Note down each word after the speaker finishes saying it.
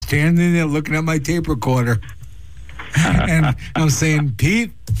standing there looking at my tape recorder. And I'm saying,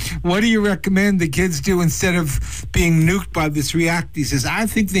 Pete, what do you recommend the kids do instead of being nuked by this reactor? He says, I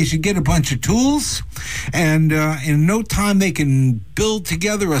think they should get a bunch of tools, and in no time they can build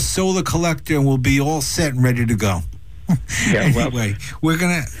together a solar collector, and we'll be all set and ready to go. Anyway, we're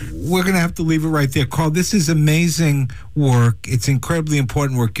gonna have to leave it right there. Carl, this is amazing work. It's incredibly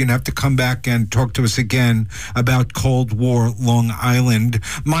important work. You're gonna have to come back and talk to us again about Cold War Long Island.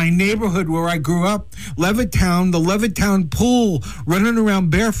 My neighborhood where I grew up, Levittown, the Levittown pool, running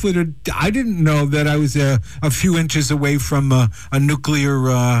around barefooted. I didn't know that I was a few inches away from a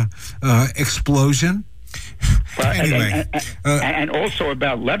nuclear explosion. Well, anyway, and also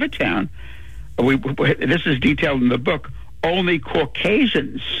about Levittown. This is detailed in the book. Only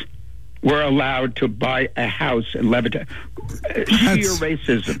Caucasians were allowed to buy a house in Levittown. Sheer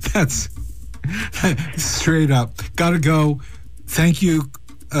racism. That's straight up. Gotta go. Thank you.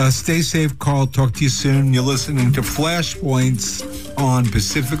 Stay safe, Carl. Talk to you soon. You're listening to Flashpoints on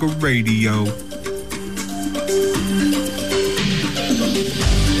Pacifica Radio.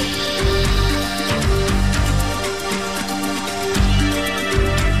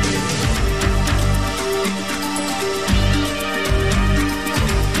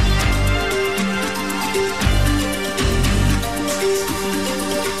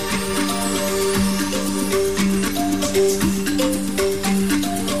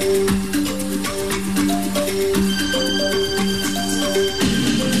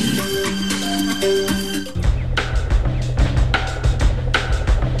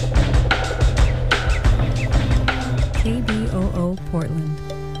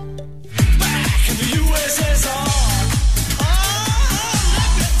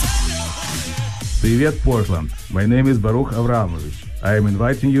 Привет, Portland. My name is Baruch Avramovich. I am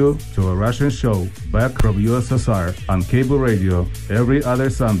inviting you to a Russian show back from USSR on cable radio every other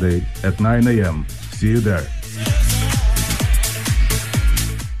Sunday at 9 a.m. See you there.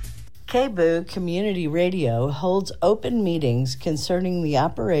 KBOO Community Radio holds open meetings concerning the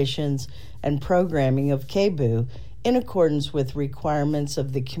operations and programming of KBOO in accordance with requirements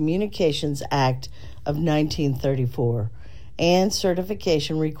of the Communications Act of 1934 and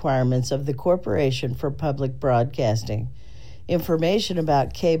certification requirements of the Corporation for Public Broadcasting. Information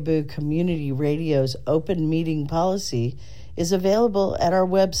about KBOO Community Radio's open meeting policy is available at our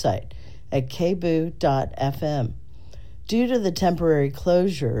website at kboo.fm. Due to the temporary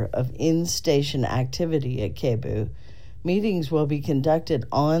closure of in-station activity at KBOO, meetings will be conducted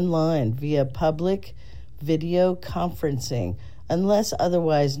online via public video conferencing unless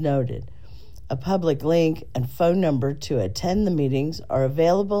otherwise noted. A public link and phone number to attend the meetings are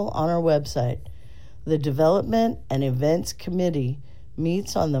available on our website. The Development and Events Committee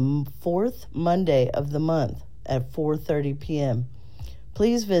meets on the fourth Monday of the month at 4:30 p.m.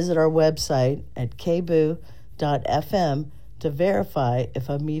 Please visit our website at kboo.fm to verify if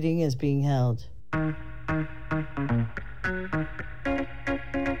a meeting is being held.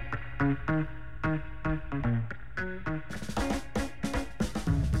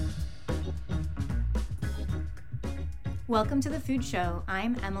 Welcome to The Food Show.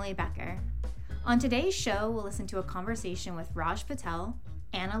 I'm Emily Becker. On today's show, we'll listen to a conversation with Raj Patel,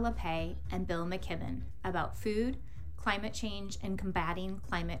 Anna LePay, and Bill McKibben about food, climate change, and combating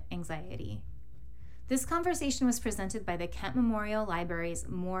climate anxiety. This conversation was presented by the Kent Memorial Library's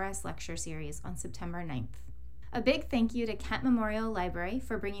Morris Lecture Series on September 9th. A big thank you to Kent Memorial Library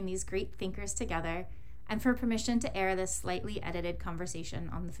for bringing these great thinkers together and for permission to air this slightly edited conversation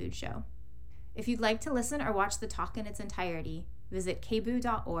on The Food Show. If you'd like to listen or watch the talk in its entirety, visit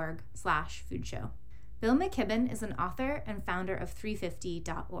kboo.org/foodshow. Bill McKibben is an author and founder of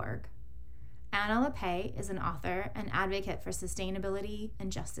 350.org. Anna LePay is an author and advocate for sustainability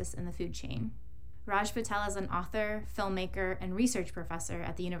and justice in the food chain. Raj Patel is an author, filmmaker, and research professor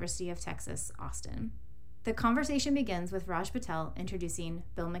at the University of Texas, Austin. The conversation begins with Raj Patel introducing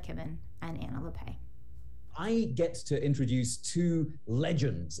Bill McKibben and Anna LePay. I get to introduce two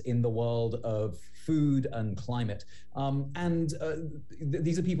legends in the world of food and climate.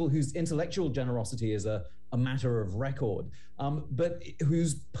 These are people whose intellectual generosity is a matter of record, but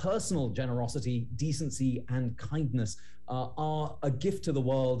whose personal generosity, decency, and kindness are a gift to the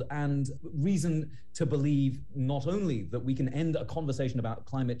world and reason to believe not only that we can end a conversation about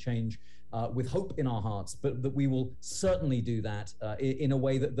climate change with hope in our hearts, but that we will certainly do that in a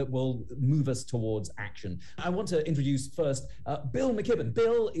way that will move us towards action. I want to introduce first Bill McKibben.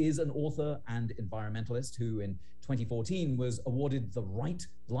 Bill is an author and environmentalist who in 2014 was awarded the Right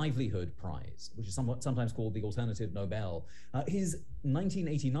Livelihood Prize, which is sometimes called the Alternative Nobel. His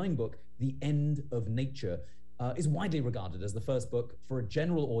 1989 book, The End of Nature, is widely regarded as the first book for a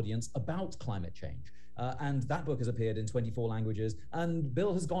general audience about climate change. And that book has appeared in 24 languages. And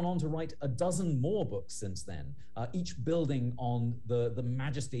Bill has gone on to write a dozen more books since then, each building on the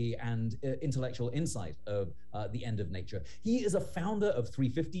majesty and intellectual insight of the end of nature. He is a founder of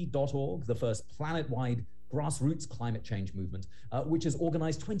 350.org, the first planet-wide grassroots climate change movement, which has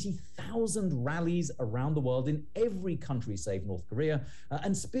organized 20,000 rallies around the world in every country save North Korea,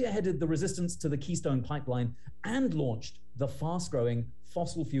 and spearheaded the resistance to the Keystone Pipeline and launched the fast-growing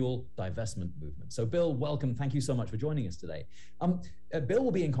fossil fuel divestment movement. So Bill, welcome. Thank you so much for joining us today. Bill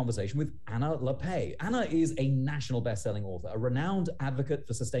will be in conversation with Anna Lepay. Anna is a national best-selling author, a renowned advocate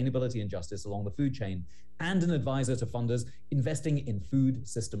for sustainability and justice along the food chain, and an advisor to funders investing in food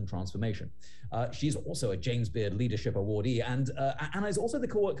system transformation. She's also a James Beard Leadership Awardee, and Anna is also the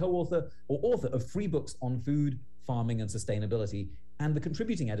co-author or author of 3 books on food, farming, and sustainability, and the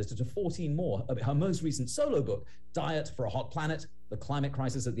contributing editor to 14 more. Her most recent solo book, Diet for a Hot Planet, The Climate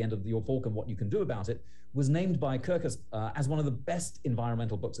Crisis at the End of Your Fork and What You Can Do About It, was named by Kirkus as one of the best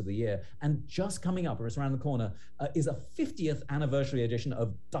environmental books of the year. And just coming up, or it's around the corner, is a 50th anniversary edition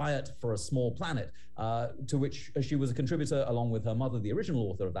of Diet for a Small Planet, to which she was a contributor along with her mother, the original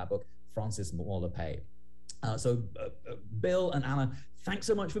author of that book, Frances Moore Lepay. So Bill and Anna, thanks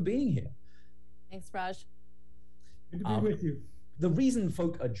so much for being here. Thanks, Raj. Good to be with you. The reason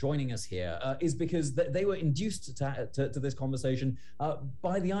folk are joining us here is because they were induced to this conversation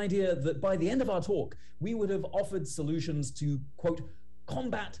by the idea that by the end of our talk, we would have offered solutions to, quote,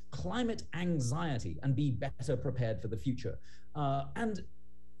 combat climate anxiety and be better prepared for the future. And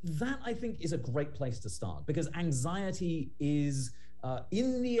that, I think, is a great place to start, because anxiety is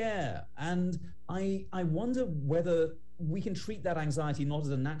in the air. And I wonder whether we can treat that anxiety not as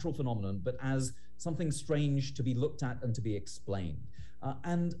a natural phenomenon, but as something strange to be looked at and to be explained.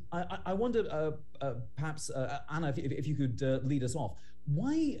 And I wonder, perhaps, Anna, if you could lead us off,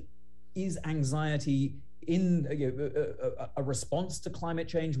 why is anxiety in a response to climate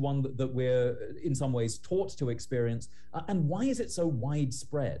change, one that we're in some ways taught to experience, and why is it so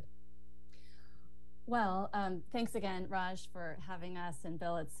widespread? Well, thanks again, Raj, for having us. And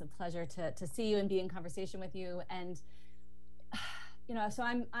Bill, it's a pleasure to see you and be in conversation with you. And so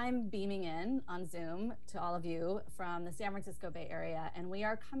I'm beaming in on Zoom to all of you from the San Francisco Bay Area, and we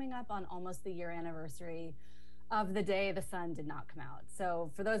are coming up on almost the year anniversary of the day the sun did not come out.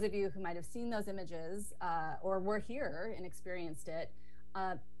 So for those of you who might have seen those images or were here and experienced it,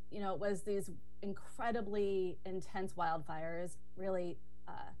 it was these incredibly intense wildfires, really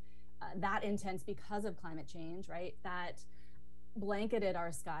that intense because of climate change, right? That blanketed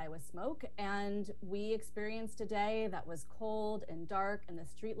our sky with smoke, and we experienced a day that was cold and dark, and the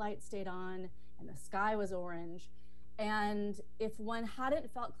street lights stayed on, and the sky was orange. And if one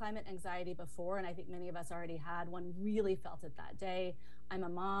hadn't felt climate anxiety before, and I think many of us already had, one really felt it that day. I'm a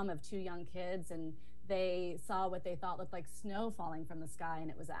mom of 2 young kids, and they saw what they thought looked like snow falling from the sky, and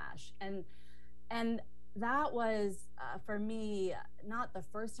it was ash. And that was, for me, not the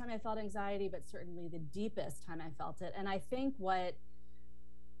first time I felt anxiety, but certainly the deepest time I felt it. And I think what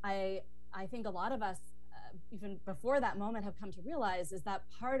I think a lot of us, even before that moment, have come to realize is that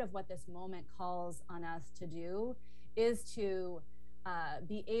part of what this moment calls on us to do is to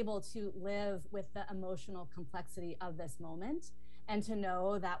be able to live with the emotional complexity of this moment, and to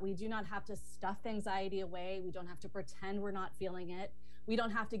know that we do not have to stuff anxiety away. We don't have to pretend we're not feeling it. We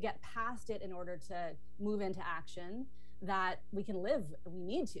don't have to get past it in order to move into action, that we can live, we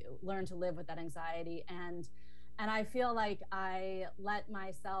need to learn to live with that anxiety. And I feel like I let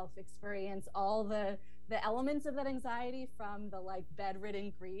myself experience all the elements of that anxiety, from the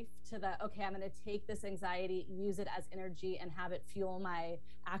bedridden grief to the, okay, I'm going to take this anxiety, use it as energy, and have it fuel my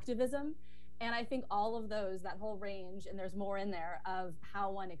activism. And I think all of those, that whole range, and there's more in there, of how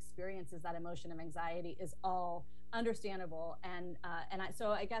one experiences that emotion of anxiety is all understandable.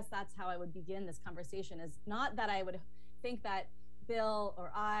 So I guess that's how I would begin this conversation, is not that I would think that Bill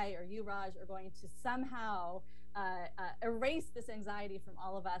or I or you, Raj, are going to somehow erase this anxiety from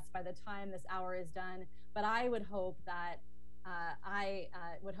all of us by the time this hour is done. But I would hope that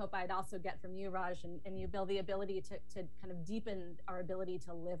I'd also get from you, Raj, and you, Bill, the ability to kind of deepen our ability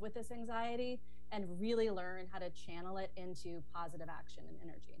to live with this anxiety and really learn how to channel it into positive action and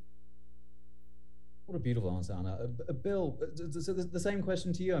energy. What a beautiful answer, Anna. Bill, so the same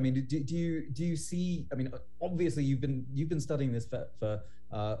question to you. I mean, do you see? I mean, obviously you've been studying this for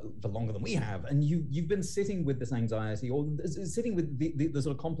longer than we have, and you've been sitting with this anxiety or sitting with the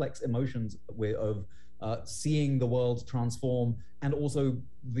sort of complex emotions of seeing the world transform, and also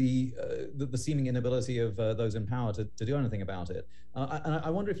the seeming inability of those in power to do anything about it. And I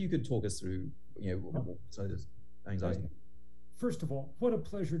wonder if you could talk us through, so this anxiety. First of all, what a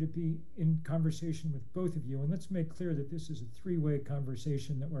pleasure to be in conversation with both of you. And let's make clear that this is a three-way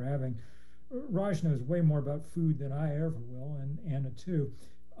conversation that we're having. Raj knows way more about food than I ever will, and Anna too,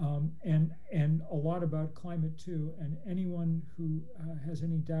 and a lot about climate too. And anyone who has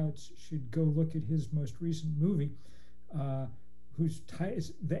any doubts should go look at his most recent movie, whose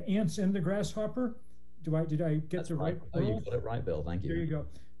is The Ants and the Grasshopper. Did I get That's the right? Oh, you got it right, Bill. Thank you. There you go.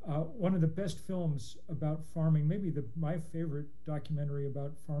 One of the best films about farming, maybe my favorite documentary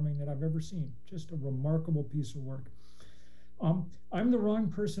about farming that I've ever seen. Just a remarkable piece of work. I'm the wrong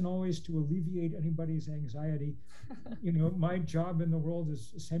person always to alleviate anybody's anxiety. My job in the world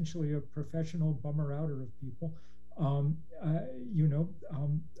is essentially a professional bummer outer of people. And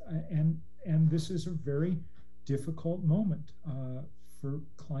this is a very difficult moment for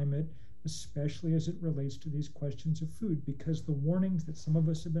climate, especially as it relates to these questions of food, because the warnings that some of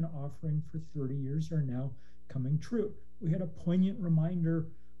us have been offering for 30 years are now coming true. We had a poignant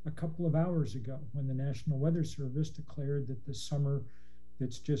reminder a couple of hours ago when the National Weather Service declared that the summer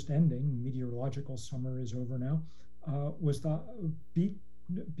that's just ending, meteorological summer is over now, beat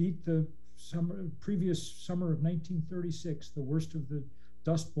the previous summer of 1936, the worst of the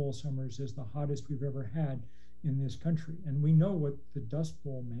Dust Bowl summers, as the hottest we've ever had in this country. And we know what the Dust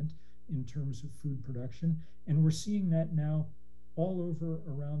Bowl meant in terms of food production. And we're seeing that now all over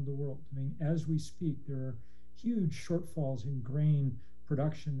around the world. I mean, as we speak, there are huge shortfalls in grain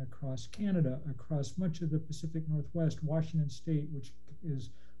production across Canada, across much of the Pacific Northwest, Washington State, which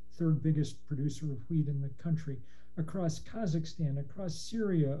is third biggest producer of wheat in the country, across Kazakhstan, across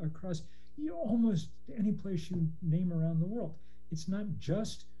Syria, across almost any place you name around the world. It's not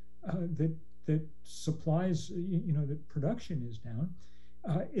just that supplies, that production is down.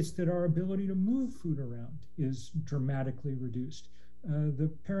 It's that our ability to move food around is dramatically reduced.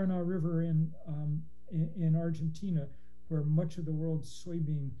 The Paraná River in Argentina, where much of the world's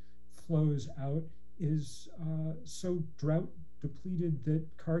soybean flows out, is so drought depleted that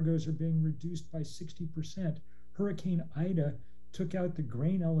cargoes are being reduced by 60%. Hurricane Ida took out the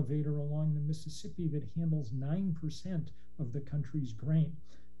grain elevator along the Mississippi that handles 9% of the country's grain.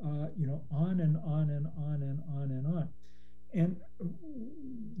 On and on and on and on and on. And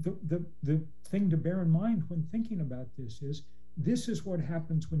the thing to bear in mind when thinking about this is what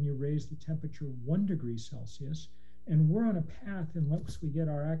happens when you raise the temperature 1 degree Celsius. And we're on a path, unless we get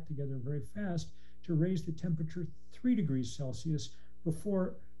our act together very fast, to raise the temperature 3 degrees Celsius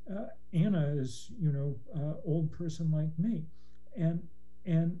before Anna is, old person like me. And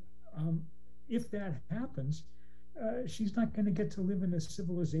if that happens, she's not going to get to live in a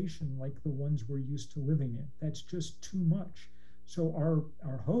civilization like the ones we're used to living in. That's just too much. So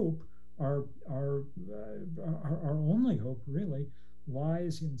our hope, our only hope really,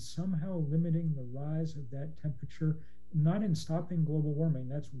 lies in somehow limiting the rise of that temperature, not in stopping global warming.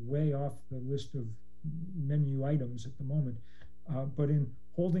 That's way off the list of menu items at the moment, but in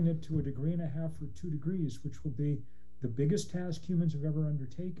holding it to 1.5 degrees or 2 degrees, which will be the biggest task humans have ever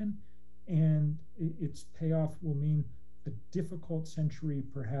undertaken. And its payoff will mean a difficult century,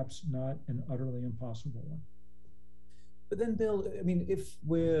 perhaps not an utterly impossible one. But then, Bill, I mean, if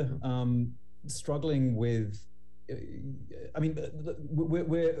we're struggling with,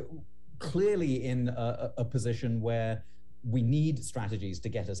 we're clearly in a position where we need strategies to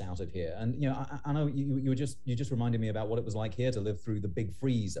get us out of here. And I know you just reminded me about what it was like here to live through the big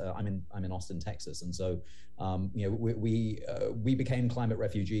freeze. I'm in Austin, Texas, and so we became climate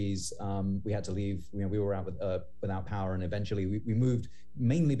refugees. We had to leave. We were out without power, and eventually we moved,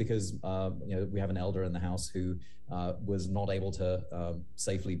 mainly because we have an elder in the house who was not able to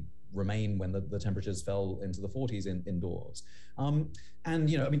safely remain when the temperatures fell into the 40s indoors. And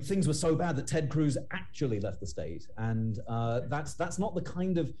things were so bad that Ted Cruz actually left the state. And that's not the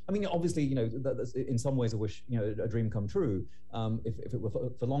kind of, obviously, in some ways I wish, a dream come true if it were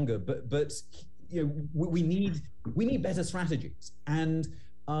for longer, but we need better strategies. And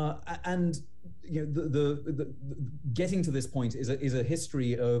the getting to this point is a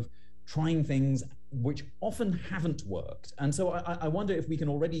history of trying things which often haven't worked. And so I wonder if we can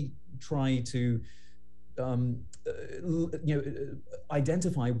already try to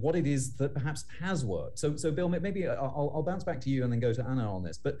identify what it is that perhaps has worked. So Bill, maybe I'll bounce back to you and then go to Anna on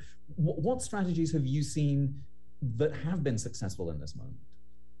this. But what strategies have you seen that have been successful in this moment?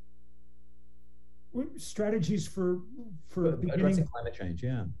 Strategies for addressing climate change,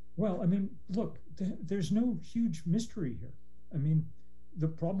 yeah. Well, I mean, look, there's no huge mystery here. I mean, the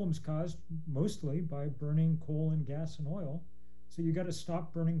problem's caused mostly by burning coal and gas and oil. So you got to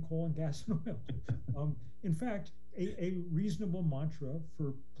stop burning coal and gas and oil. In fact, a reasonable mantra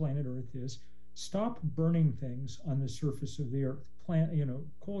for planet Earth is stop burning things on the surface of the Earth.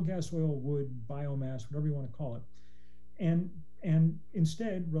 Coal, gas, oil, wood, biomass, whatever you want to call it. And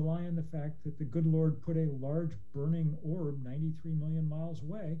instead rely on the fact that the good Lord put a large burning orb 93 million miles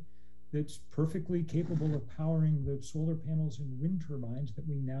away that's perfectly capable of powering the solar panels and wind turbines that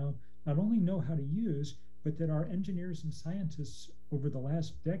we now not only know how to use, but that our engineers and scientists over the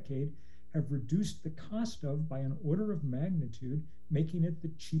last decade have reduced the cost of by an order of magnitude, making it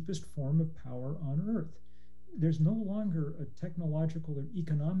the cheapest form of power on Earth. There's no longer a technological or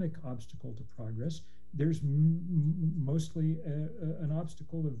economic obstacle to progress. There's mostly an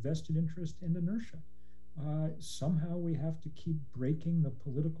obstacle of vested interest and inertia. Somehow we have to keep breaking the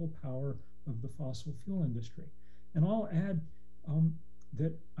political power of the fossil fuel industry. And I'll add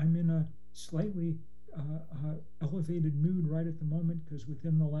that I'm in a slightly elevated mood right at the moment, because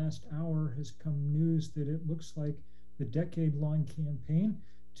within the last hour has come news that it looks like the decade-long campaign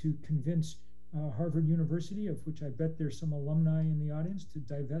to convince Harvard University, of which I bet there's some alumni in the audience, to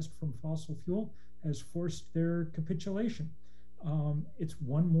divest from fossil fuel has forced their capitulation. It's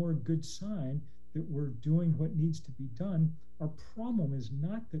one more good sign that we're doing what needs to be done. Our problem is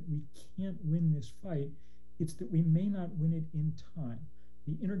not that we can't win this fight, it's that we may not win it in time.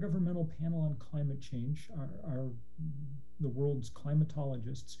 The Intergovernmental Panel on Climate Change, the world's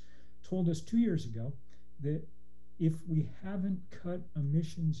climatologists, told us 2 years ago that if we haven't cut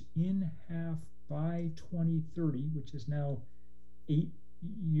emissions in half by 2030, which is now 8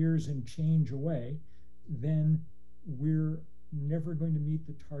 years and change away, then we're never going to meet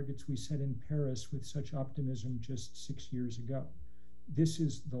the targets we set in Paris with such optimism just 6 years ago. This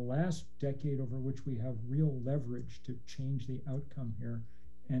is the last decade over which we have real leverage to change the outcome here,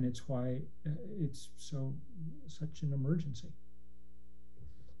 and it's why it's such an emergency.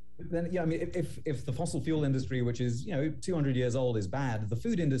 Then, yeah, I mean, if the fossil fuel industry, which is 200 years old, is bad, the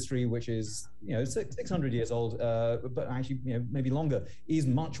food industry, which is 600 years old, but actually maybe longer, is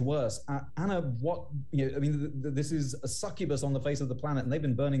much worse. Anna, this is a succubus on the face of the planet, and they've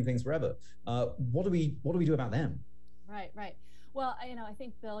been burning things forever. What do we do about them? Right. Well, I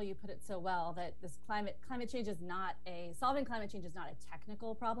think, Bill, you put it so well that this climate change is solving climate change is not a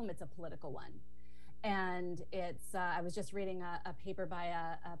technical problem; it's a political one. And it's, I was just reading a paper by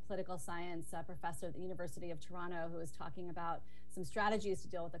a political science professor at the University of Toronto who was talking about some strategies to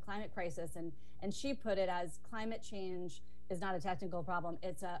deal with the climate crisis. And she put it as climate change is not a technical problem,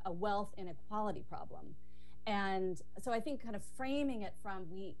 it's a wealth inequality problem. And so I think kind of framing it from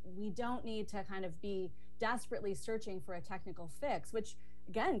we don't need to kind of be desperately searching for a technical fix, which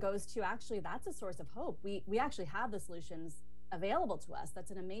again goes to actually that's a source of hope. We actually have the solutions available to us. That's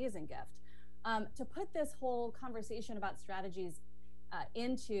an amazing gift. To put this whole conversation about strategies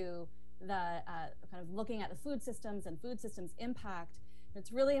into the kind of looking at the food systems and food systems impact,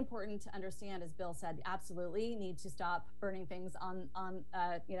 it's really important to understand, as Bill said, absolutely need to stop burning things on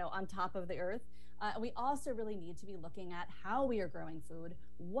top of the earth. We also really need to be looking at how we are growing food,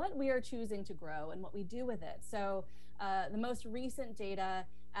 what we are choosing to grow, and what we do with it. So the most recent data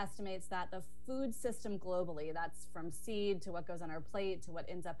estimates that the food system globally, that's from seed to what goes on our plate to what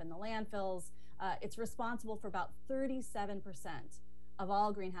ends up in the landfills, it's responsible for about 37% of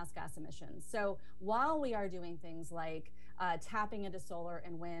all greenhouse gas emissions. So while we are doing things like tapping into solar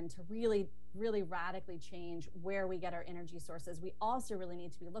and wind to really, really radically change where we get our energy sources, we also really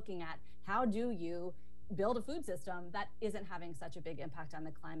need to be looking at how do you build a food system that isn't having such a big impact on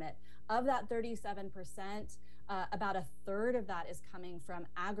the climate. Of that 37%, about a third of that is coming from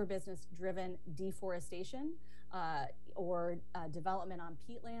agribusiness-driven deforestation or development on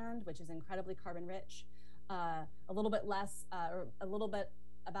peatland, which is incredibly carbon-rich. A little bit less, or a little bit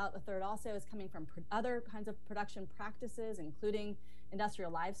about a third also is coming from other kinds of production practices, including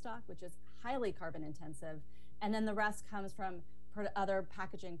industrial livestock, which is highly carbon-intensive. And then the rest comes from other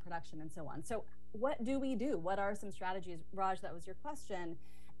packaging production and so on. So what do we do? What are some strategies? Raj, that was your question.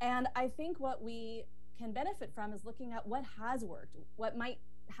 And I think what we can benefit from is looking at what has worked, what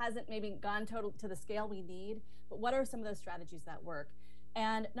hasn't maybe gone total to the scale we need, but what are some of those strategies that work?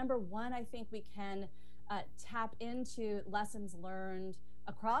 And number one, I think we can tap into lessons learned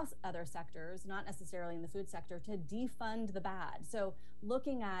across other sectors, not necessarily in the food sector, to defund the bad. So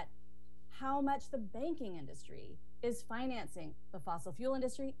looking at how much the banking industry is financing the fossil fuel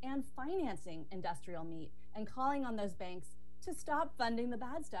industry and financing industrial meat, and calling on those banks to stop funding the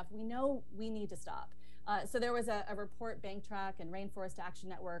bad stuff. We know we need to stop. So there was a report, Bank Track and Rainforest Action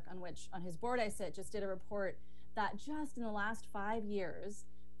Network, on whose board I sit, just did a report that just in the last 5 years,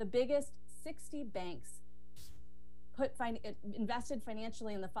 the biggest 60 banks invested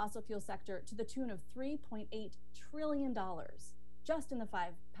financially in the fossil fuel sector to the tune of $3.8 trillion just in the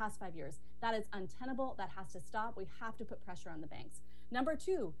past 5 years. That is untenable. That has to stop. We have to put pressure on the banks. Number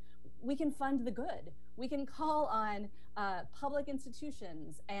two, we can fund the good. We can call on public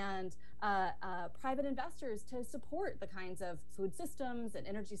institutions and private investors to support the kinds of food systems and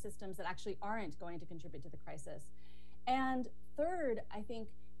energy systems that actually aren't going to contribute to the crisis. And third, I think,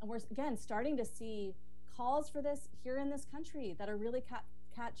 and we're again starting to see calls for this here in this country that are really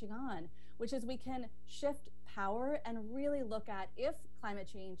catching on, which is we can shift power and really look at, if climate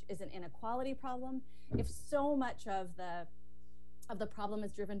change is an inequality problem, if so much of the problem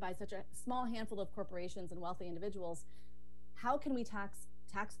is driven by such a small handful of corporations and wealthy individuals, how can we tax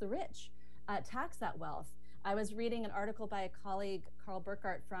the rich, tax that wealth? I was reading an article by a colleague, Carl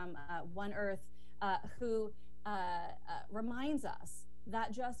Burkhardt from One Earth, who reminds us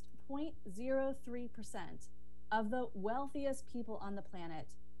that just 0.03% of the wealthiest people on the planet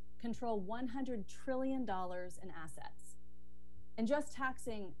control $100 trillion in assets. And just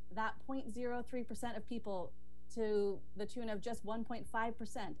taxing that 0.03% of people to the tune of just 1.5%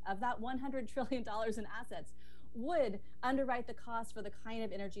 of that $100 trillion in assets would underwrite the cost for the kind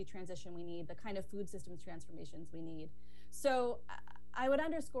of energy transition we need, the kind of food systems transformations we need. So I would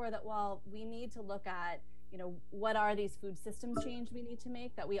underscore that while we need to look at, what are these food systems change we need to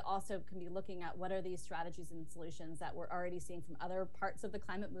make, that we also can be looking at what are these strategies and solutions that we're already seeing from other parts of the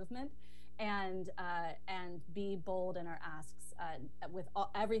climate movement, and be bold in our asks with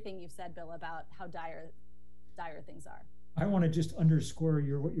everything you've said, Bill, about how dire things are. I want to just underscore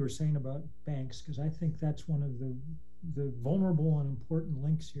what you were saying about banks, because I think that's one of the vulnerable and important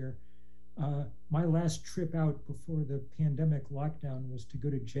links here. My last trip out before the pandemic lockdown was to go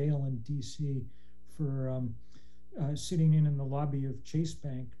to jail in DC for sitting in the lobby of Chase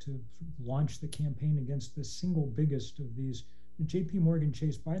Bank to launch the campaign against the single biggest of these. JP Morgan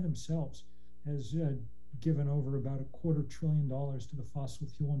Chase by themselves has given over about $250 billion to the fossil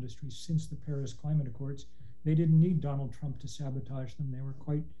fuel industry since the Paris Climate Accords. They didn't need Donald Trump to sabotage them. They were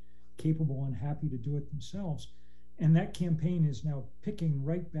quite capable and happy to do it themselves. And that campaign is now picking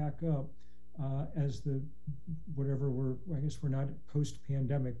right back up as I guess we're not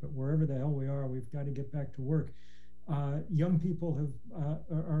post-pandemic, but wherever the hell we are, we've got to get back to work. Young people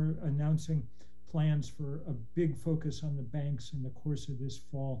are announcing plans for a big focus on the banks in the course of this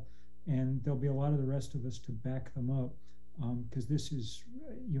fall, and there'll be a lot of the rest of us to back them up, because this is,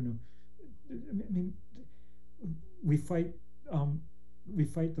 we fight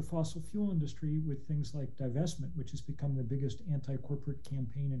the fossil fuel industry with things like divestment, which has become the biggest anti-corporate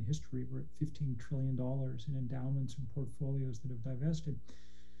campaign in history. We're at $15 trillion in endowments and portfolios that have divested.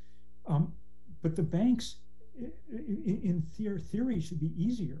 But the banks, in theory, should be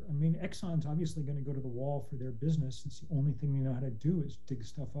easier. I mean, Exxon's obviously going to go to the wall for their business. It's the only thing they know how to do is dig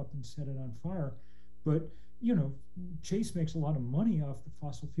stuff up and set it on fire. But Chase makes a lot of money off the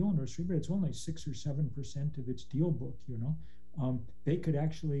fossil fuel industry, but it's only 6 or 7% of its deal book. They could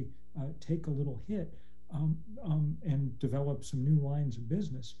actually take a little hit and develop some new lines of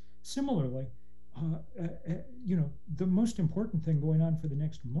business. Similarly, the most important thing going on for the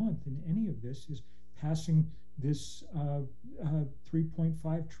next month in any of this is passing this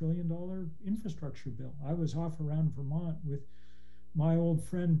 $3.5 trillion infrastructure bill. I was off around Vermont with my old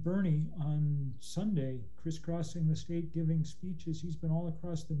friend Bernie on Sunday, crisscrossing the state, giving speeches. He's been all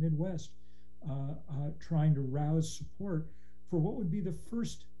across the Midwest trying to rouse support for what would be the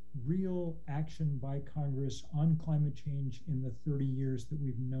first real action by Congress on climate change in the 30 years that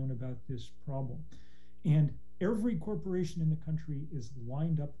we've known about this problem. And every corporation in the country is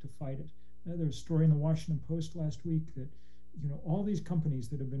lined up to fight it. There was a story in the Washington Post last week that all these companies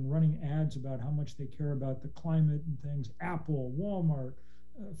that have been running ads about how much they care about the climate and things, Apple, Walmart,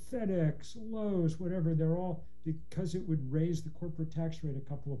 FedEx, Lowe's, whatever, they're all, because it would raise the corporate tax rate a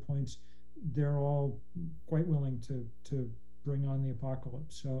couple of points, they're all quite willing to bring on the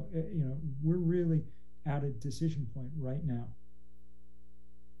apocalypse. So, we're really at a decision point right now.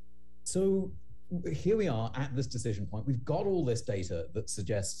 So here we are at this decision point. We've got all this data that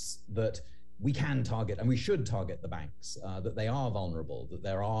suggests that we can target and we should target the banks, that they are vulnerable, that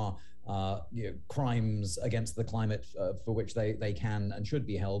there are crimes against the climate for which they can and should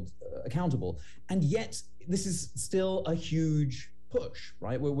be held accountable. And yet, this is still a huge push,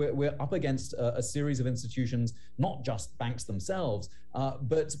 right? We're up against a series of institutions, not just banks themselves,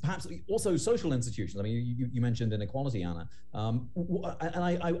 but perhaps also social institutions. I mean, you mentioned inequality, Anna.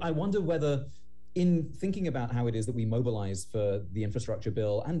 And I wonder whether, in thinking about how it is that we mobilize for the infrastructure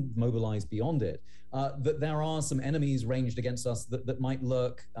bill and mobilize beyond it, that there are some enemies ranged against us that might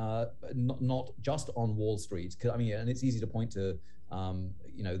lurk not just on Wall Street. I mean, and it's easy to point to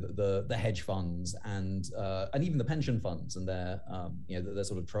the hedge funds and even the pension funds and their their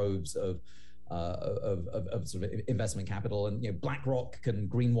sort of troves of sort of investment capital. And BlackRock can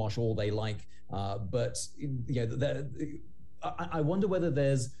greenwash all they like, but I wonder whether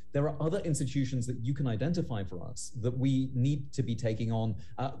there are other institutions that you can identify for us that we need to be taking on,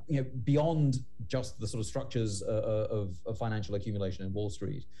 beyond just the sort of structures of financial accumulation in Wall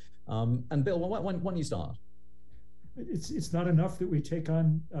Street. And Bill, why don't you start? It's not enough that we take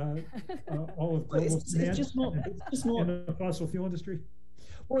on all of global it's just not in the fossil fuel industry.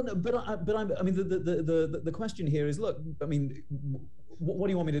 Well, no, I mean, the question here is, look, I mean, what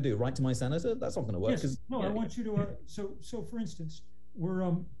do you want me to do? Write to my senator? That's not going to work. Yes. No, I want you to. So for instance, we're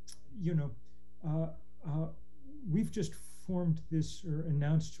we've just formed this, or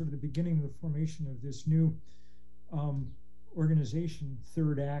announced sort of the beginning of the formation of this new organization,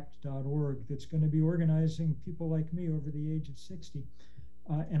 thirdact.org, that's going to be organizing people like me over the age of 60.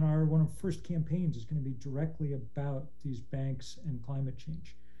 And one of our first campaigns is going to be directly about these banks and climate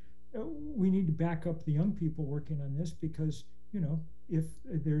change. We need to back up the young people working on this, because, if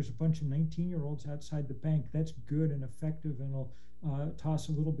there's a bunch of 19-year-olds outside the bank, that's good and effective, and it'll toss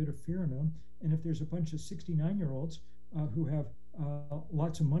a little bit of fear into them. And if there's a bunch of 69-year-olds who have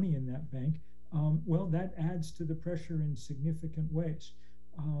lots of money in that bank, well, that adds to the pressure in significant ways.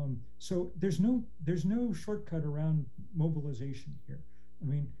 So there's no shortcut around mobilization here. I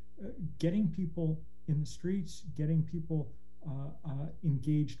mean, getting people in the streets, getting people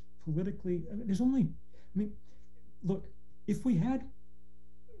engaged politically. Look, if we had,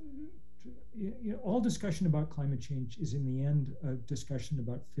 all discussion about climate change is in the end a discussion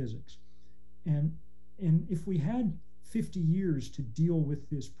about physics. And if we had 50 years to deal with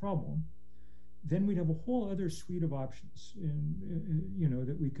this problem, then we'd have a whole other suite of options,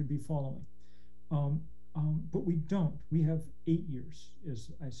 that we could be following. But we don't. We have 8 years, as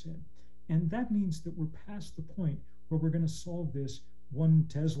I said. And that means that we're past the point where we're going to solve this one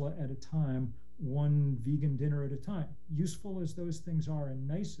Tesla at a time, one vegan dinner at a time. Useful as those things are and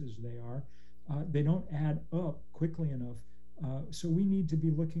nice as they don't add up quickly enough. So we need to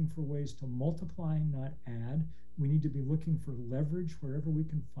be looking for ways to multiply, not add. We need to be looking for leverage wherever we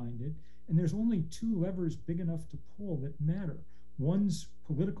can find it. And there's only 2 levers big enough to pull that matter. One's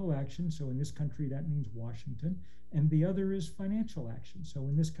political action, so in this country that means Washington, and the other is financial action. So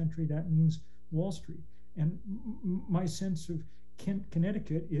in this country that means Wall Street. And my sense of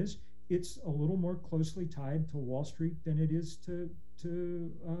Connecticut is it's a little more closely tied to Wall Street than it is to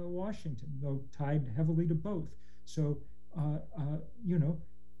Washington, though tied heavily to both. So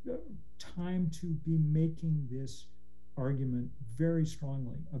time to be making this argument very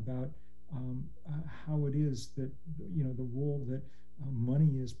strongly about how it is that the role that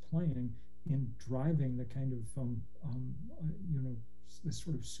money is playing in driving the kind of this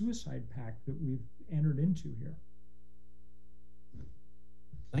sort of suicide pact that we've entered into here.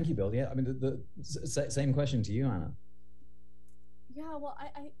 Thank you, Bill. Yeah, I mean, the same question to you, Anna. Yeah, well,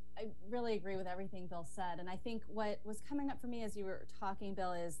 I really agree with everything Bill said. And I think what was coming up for me as you were talking,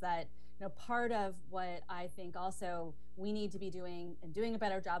 Bill, is that part of what I think also we need to be doing, and doing a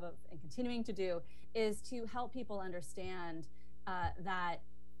better job of, and continuing to do, is to help people understand that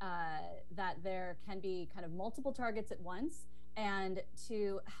there can be kind of multiple targets at once, and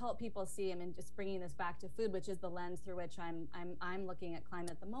to help people see, I mean, just bringing this back to food, which is the lens through which I'm looking at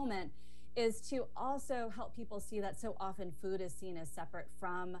climate at the moment, is to also help people see that so often food is seen as separate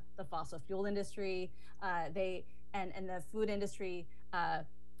from the fossil fuel industry. And the food industry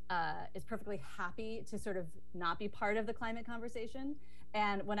is perfectly happy to sort of not be part of the climate conversation.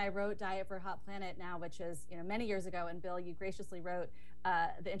 And when I wrote Diet for a Hot Planet Now, which is many years ago, and Bill, you graciously wrote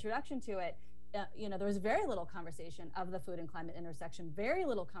the introduction to it, there was very little conversation of the food and climate intersection, very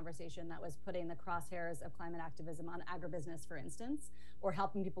little conversation that was putting the crosshairs of climate activism on agribusiness, for instance, or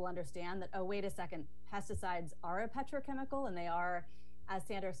helping people understand that, oh, wait a second, pesticides are a petrochemical, and they are, as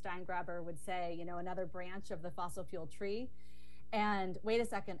Sandra Steingraber would say, another branch of the fossil fuel tree. And wait a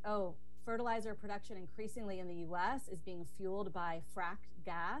second, fertilizer production increasingly in the US is being fueled by fracked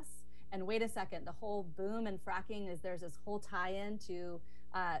gas. And wait a second, the whole boom in fracking is there's this whole tie-in to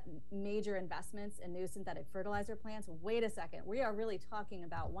major investments in new synthetic fertilizer plants. Wait a second, we are really talking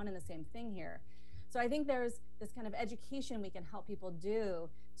about one and the same thing here. So I think there's this kind of education we can help people do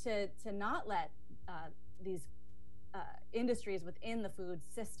to not let these industries within the food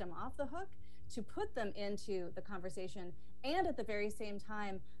system off the hook, to put them into the conversation, and at the very same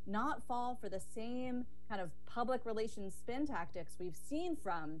time, not fall for the same kind of public relations spin tactics we've seen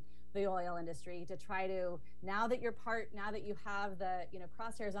from the oil industry to try to, now that you have the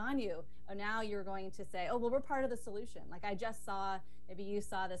crosshairs on you, now you're going to say, oh, well, we're part of the solution. Like I just saw, maybe you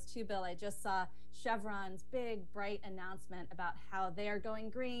saw this too, Bill, I just saw Chevron's big, bright announcement about how they are going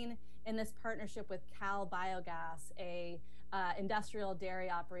green in this partnership with Cal Biogas, a industrial dairy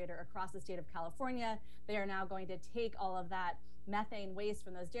operator across the state of California. They are now going to take all of that methane waste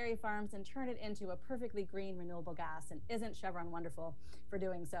from those dairy farms and turn it into a perfectly green renewable gas. And isn't Chevron wonderful for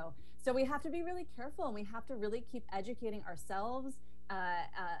doing so? So we have to be really careful, and we have to really keep educating ourselves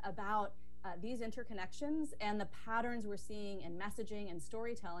about these interconnections and the patterns we're seeing in messaging and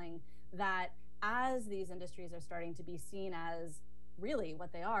storytelling, that as these industries are starting to be seen as really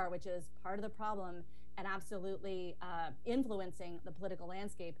what they are, which is part of the problem and absolutely influencing the political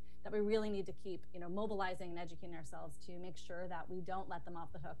landscape, that we really need to keep mobilizing and educating ourselves to make sure that we don't let them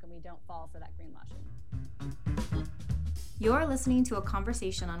off the hook and we don't fall for that greenwashing. You're listening to a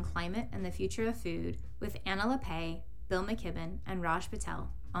conversation on climate and the future of food with Anna Lepay, Bill McKibben, and Raj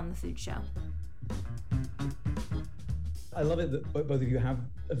Patel on The Food Show. I love it that both of you have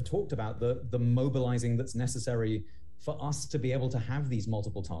talked about the mobilizing that's necessary for us to be able to have these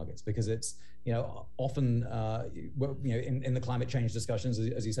multiple targets, because it's often in the climate change discussions,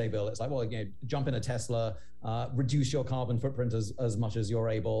 as you say, Bill, it's like, well, jump in a Tesla, reduce your carbon footprint as much as you're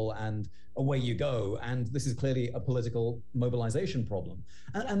able, and away you go. And this is clearly a political mobilization problem.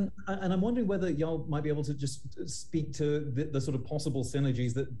 And I'm wondering whether y'all might be able to just speak to the sort of possible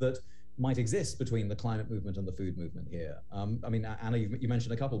synergies that might exist between the climate movement and the food movement here. I mean, Anna, you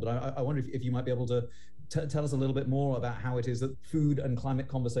mentioned a couple, but I wonder if you might be able to tell us a little bit more about how it is that food and climate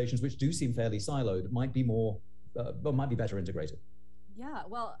conversations, which do seem fairly siloed, might be better integrated. Yeah,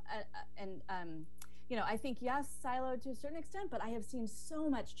 well, I think, yes, siloed to a certain extent, but I have seen so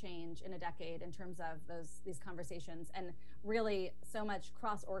much change in a decade in terms of these conversations, and really so much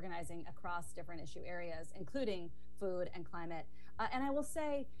cross-organizing across different issue areas, including food and climate. And I will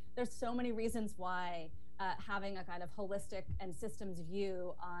say there's so many reasons why having a kind of holistic and systems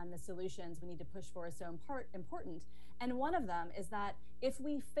view on the solutions we need to push for is so important. And one of them is that if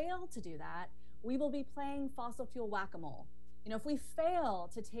we fail to do that, we will be playing fossil fuel whack-a-mole. If we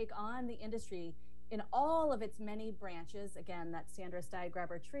fail to take on the industry in all of its many branches, again, that Sandra Steig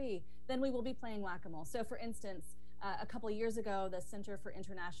grabber tree, then we will be playing whack-a-mole. So for instance, a couple of years ago, the Center for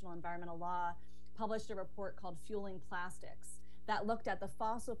International Environmental Law published a report called Fueling Plastics that looked at the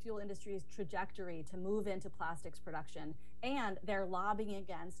fossil fuel industry's trajectory to move into plastics production, and they're lobbying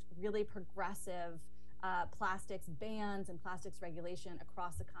against really progressive plastics bans and plastics regulation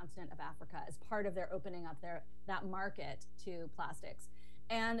across the continent of Africa as part of their opening up that market to plastics.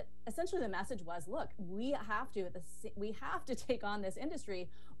 And essentially the message was, look, we have to take on this industry,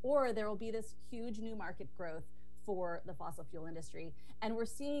 or there will be this huge new market growth for the fossil fuel industry. And we're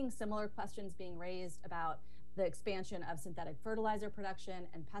seeing similar questions being raised about the expansion of synthetic fertilizer production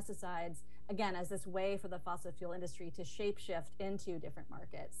and pesticides, again, as this way for the fossil fuel industry to shapeshift into different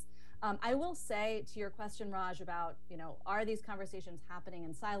markets. I will say to your question, Raj, about, are these conversations happening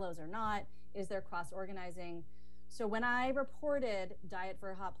in silos or not? Is there cross-organizing? So when I reported Diet for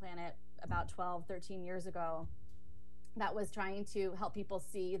a Hot Planet about 12, 13 years ago, that was trying to help people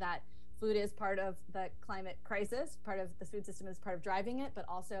see that food is part of the climate crisis, part of the food system is part of driving it, but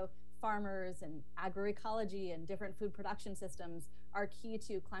also farmers and agroecology and different food production systems are key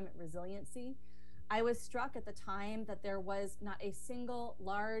to climate resiliency. I was struck at the time that there was not a single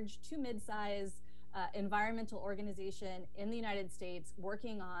large to mid-size environmental organization in the United States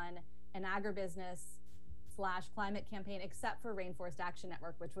working on an agribusiness/climate campaign, except for Rainforest Action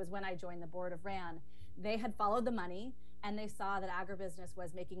Network, which was when I joined the board of RAN. They had followed the money, and they saw that agribusiness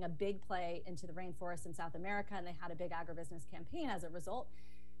was making a big play into the rainforest in South America, and they had a big agribusiness campaign as a result.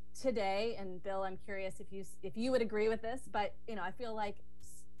 Today, and Bill, I'm curious if you would agree with this, but I feel like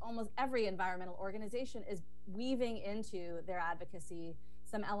almost every environmental organization is weaving into their advocacy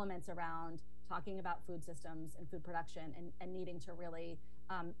some elements around talking about food systems and food production and needing to really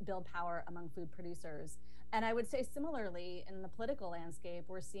build power among food producers. And I would say similarly in the political landscape,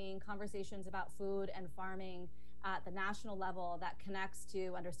 we're seeing conversations about food and farming at the national level that connects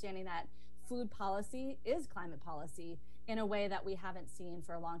to understanding that food policy is climate policy in a way that we haven't seen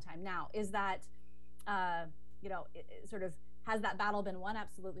for a long time. Now, is that, sort of, has that battle been won?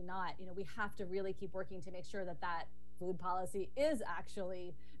 Absolutely not. We have to really keep working to make sure that that food policy is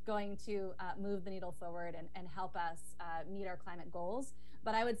actually going to move the needle forward and help us meet our climate goals.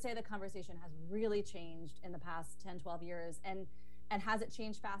 But I would say the conversation has really changed in the past 10, 12 years. And has it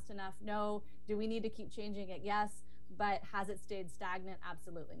changed fast enough? No. Do we need to keep changing it? Yes. But has it stayed stagnant?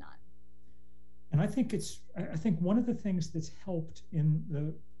 Absolutely not. And I think one of the things that's helped in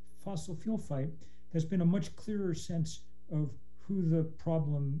the fossil fuel fight has been a much clearer sense of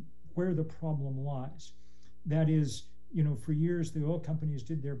where the problem lies. That is, for years, the oil companies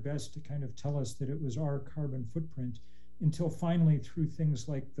did their best to kind of tell us that it was our carbon footprint, until finally, through things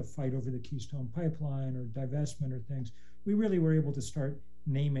like the fight over the Keystone Pipeline or divestment or things, we really were able to start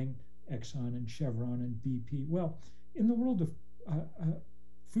naming Exxon and Chevron and BP. Well, in the world of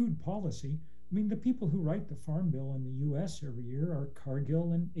food policy, I mean, the people who write the Farm Bill in the US every year are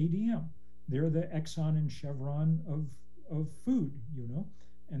Cargill and ADM. They're the Exxon and Chevron of food,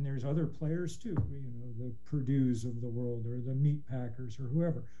 and there's other players too, the Purdue's of the world or the meat packers or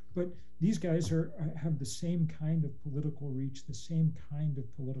whoever. But these guys have the same kind of political reach, the same kind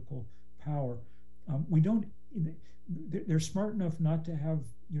of political power. They're smart enough not to have,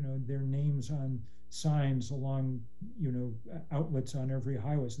 their names on signs along, outlets on every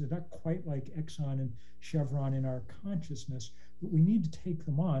highway. So they're not quite like Exxon and Chevron in our consciousness, but we need to take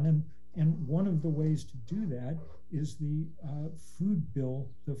them on. And one of the ways to do that is the food bill,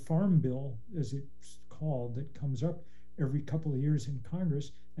 the Farm Bill, as it's called, that comes up every couple of years in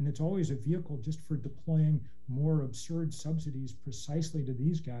Congress. And it's always a vehicle just for deploying more absurd subsidies precisely to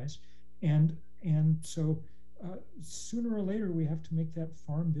these guys. And so sooner or later, we have to make that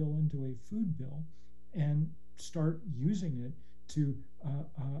Farm Bill into a food bill and start using it to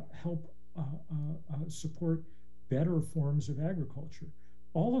help support better forms of agriculture,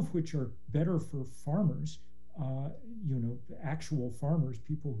 all of which are better for farmers, actual farmers,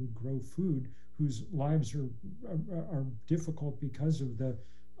 people who grow food, whose lives are difficult because of the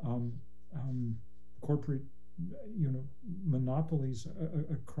corporate, monopolies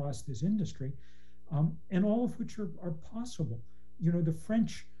across this industry, and all of which are possible. The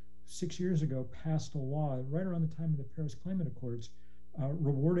French 6 years ago passed a law right around the time of the Paris Climate Accords,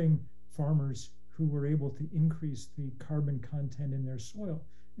 rewarding farmers who were able to increase the carbon content in their soil.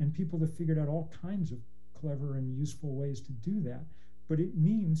 And people have figured out all kinds of clever and useful ways to do that. But it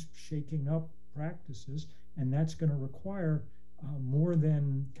means shaking up practices, and that's going to require more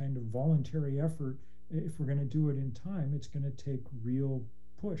than kind of voluntary effort. If we're going to do it in time, it's going to take real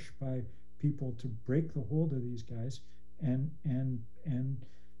push by people to break the hold of these guys. And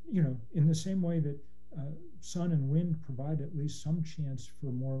in the same way that sun and wind provide at least some chance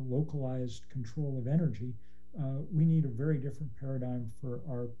for more localized control of energy, we need a very different paradigm for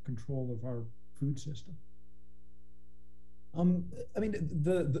our control of our food system.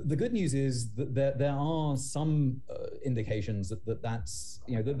 The good news is that there are some indications that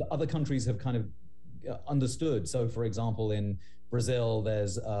the other countries have kind of understood. So, for example, in Brazil,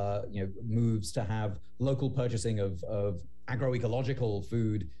 there's moves to have local purchasing of agroecological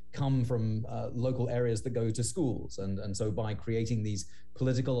food come from local areas that go to schools. And so by creating these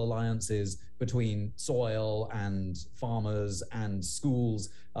political alliances between soil and farmers and schools,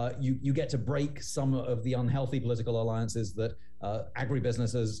 you get to break some of the unhealthy political alliances that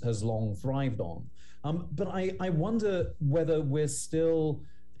agribusiness has long thrived on. But I wonder whether we're still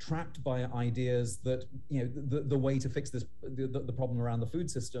trapped by ideas that the way to fix this the problem around the food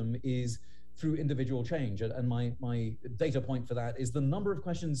system is through individual change. And my data point for that is the number of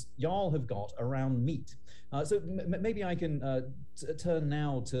questions y'all have got around meat. So maybe I can turn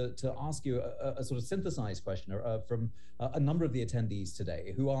now to ask you a sort of synthesized question from a number of the attendees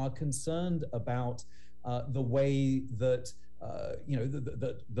today who are concerned about the way that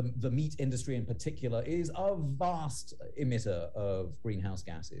the meat industry in particular is a vast emitter of greenhouse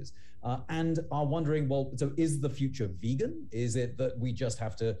gases, and are wondering, well, so is the future vegan? Is it that we just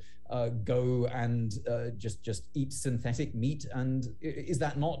have to go and just eat synthetic meat? And is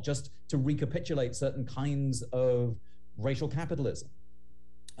that not just to recapitulate certain kinds of racial capitalism?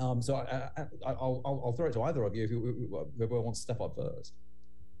 So I'll throw it to either of you whoever wants to step up first.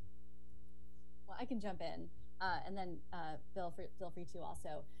 Well, I can jump in. And then Bill, feel free to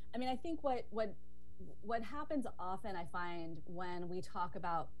also. I mean, I think what happens often, I find, when we talk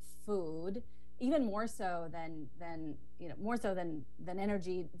about food, even more so than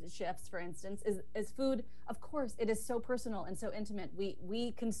energy shifts, for instance, is food. Of course, it is so personal and so intimate.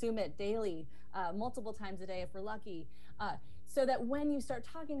 We consume it daily, multiple times a day if we're lucky. So that when you start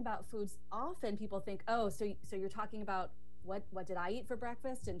talking about foods, often people think, oh, so you're talking about what did I eat for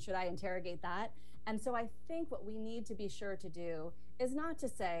breakfast, and should I interrogate that? And so I think what we need to be sure to do is not to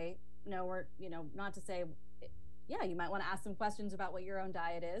say, no, not to say, yeah, you might want to ask some questions about what your own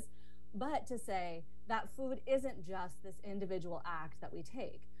diet is, but to say that food isn't just this individual act that we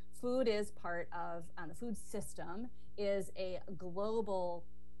take. Food is part of, the food system is a global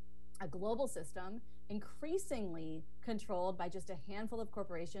system, increasingly controlled by just a handful of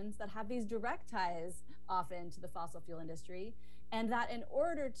corporations that have these direct ties often to the fossil fuel industry, and that in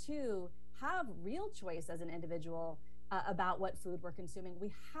order to have real choice as an individual about what food we're consuming,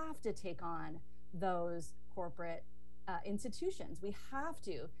 we have to take on those corporate institutions. We have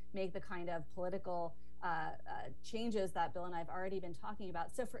to make the kind of political changes that Bill and I have already been talking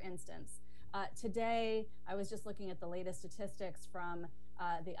about. So for instance, today, I was just looking at the latest statistics from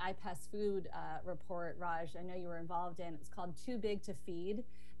the IPES food report, Raj, I know you were involved in. It's called Too Big to Feed.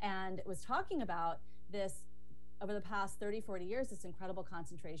 And it was talking about this, over the past 30, 40 years, this incredible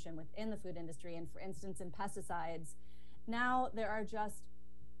concentration within the food industry. And for instance, in pesticides, now there are just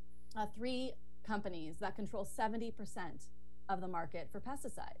 3 companies that control 70% of the market for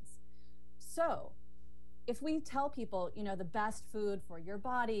pesticides. So if we tell people, the best food for your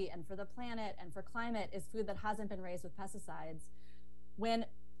body and for the planet and for climate is food that hasn't been raised with pesticides, when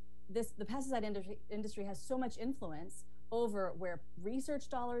the pesticide industry has so much influence over where research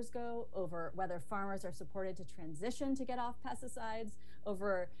dollars go, over whether farmers are supported to transition to get off pesticides,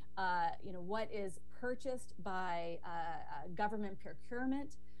 over what is purchased by government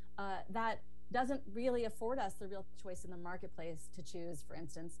procurement, that doesn't really afford us the real choice in the marketplace to choose, for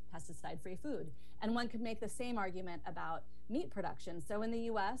instance, pesticide-free food. And one could make the same argument about meat production. So in the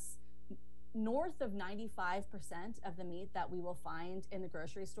US, north of 95% of the meat that we will find in the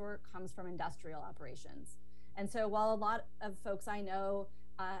grocery store comes from industrial operations. And so while a lot of folks I know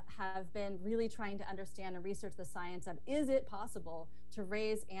have been really trying to understand and research the science of, is it possible to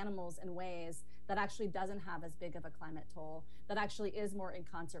raise animals in ways that actually doesn't have as big of a climate toll, that actually is more in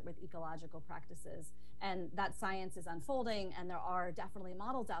concert with ecological practices? And that science is unfolding, and there are definitely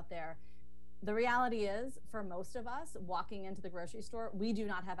models out there. The reality is, for most of us walking into the grocery store, we do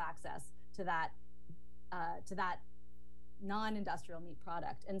not have access to that non-industrial meat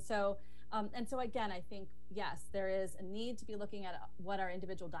product. And so again, I think, yes, there is a need to be looking at what our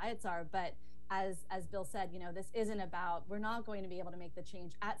individual diets are, but as Bill said, this isn't about, we're not going to be able to make the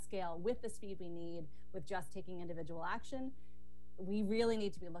change at scale with the speed we need with just taking individual action. We really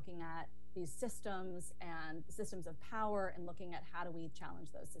need to be looking at these systems and the systems of power and looking at how do we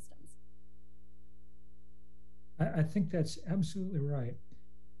challenge those systems. I think that's absolutely right.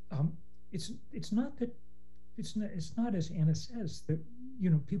 It's not as Anna says that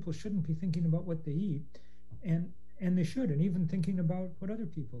people shouldn't be thinking about what they eat, and they should, and even thinking about what other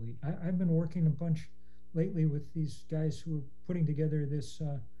people eat. I've been working a bunch lately with these guys who are put together this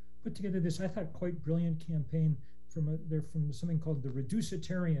I thought quite brilliant campaign they're from something called the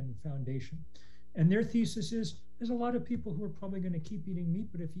Reducitarian Foundation, and their thesis is there's a lot of people who are probably going to keep eating meat,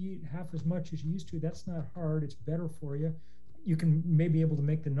 but if you eat half as much as you used to, that's not hard. It's better for you. You can maybe able to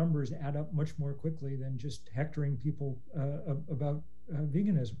make the numbers add up much more quickly than just hectoring people about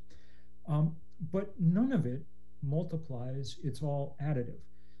veganism. But none of it multiplies. It's all additive.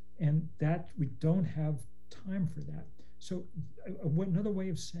 And that we don't have time for that. So another way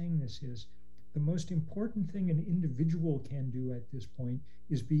of saying this is the most important thing an individual can do at this point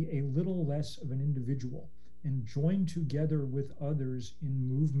is be a little less of an individual and join together with others in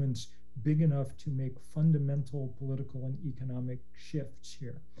movements big enough to make fundamental political and economic shifts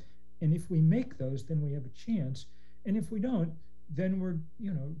here. And if we make those, then we have a chance. And if we don't, then we're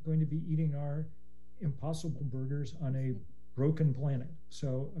going to be eating our Impossible burgers on a broken planet.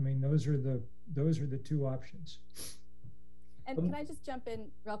 So I mean, those are the 2 options. And can I just jump in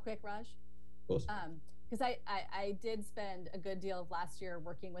real quick, Raj? Of course. Because I did spend a good deal of last year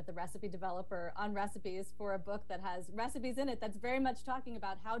working with a recipe developer on recipes for a book that has recipes in it that's very much talking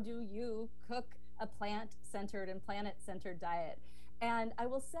about how do you cook a plant-centered and planet-centered diet. And I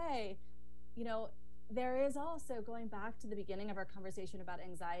will say, there is also, going back to the beginning of our conversation about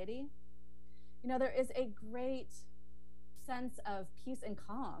anxiety, there is a great sense of peace and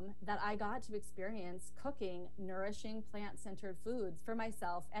calm that I got to experience cooking nourishing plant-centered foods for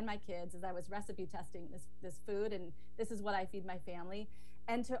myself and my kids as I was recipe testing this food, and this is what I feed my family.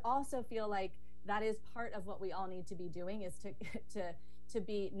 And to also feel like that is part of what we all need to be doing, is to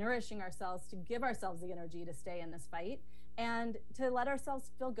be nourishing ourselves, to give ourselves the energy to stay in this fight, and to let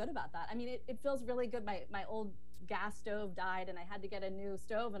ourselves feel good about that. I mean, it feels really good. My old gas stove died, and I had to get a new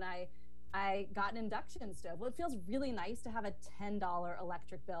stove, and I I got an induction stove. Well, it feels really nice to have a $10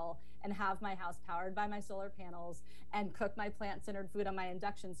 electric bill and have my house powered by my solar panels and cook my plant-centered food on my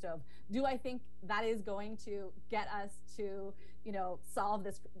induction stove. Do I think that is going to get us to, solve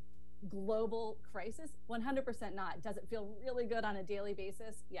this global crisis? 100% not. Does it feel really good on a daily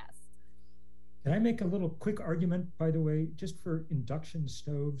basis? Yes. Can I make a little quick argument, by the way, just for induction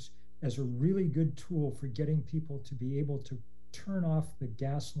stoves as a really good tool for getting people to be able to turn off the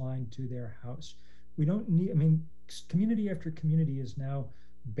gas line to their house? We don't need, community after community is now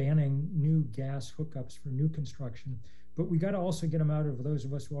banning new gas hookups for new construction, but we got to also get them out of those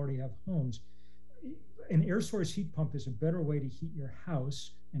of us who already have homes. An air source heat pump is a better way to heat your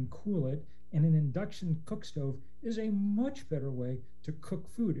house and cool it, and an induction cook stove is a much better way to cook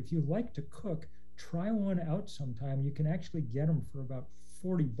food. If you like to cook, try one out sometime. You can actually get them for about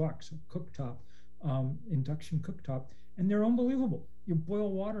 $40, a cooktop, induction cooktop, and they're unbelievable. You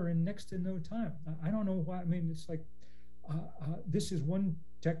boil water in next to no time. I don't know why. It's like this is one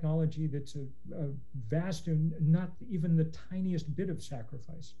technology that's a vast and not even the tiniest bit of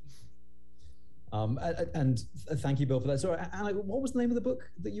sacrifice. And thank you, Bill, for that. Sorry, Anna, what was the name of the book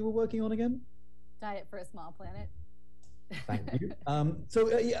that you were working on again? Diet for a Small Planet. Thank you. And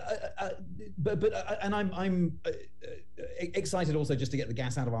I'm excited also just to get the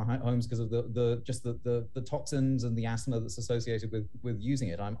gas out of our homes because of the toxins and the asthma that's associated with using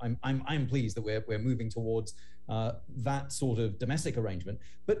it. I'm pleased that we're moving towards that sort of domestic arrangement.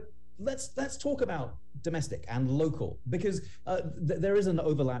 But let's talk about domestic and local, because there is an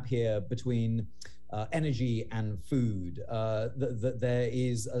overlap here between energy and food. There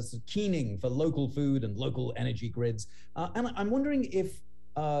is a keening for local food and local energy grids. And I'm wondering if,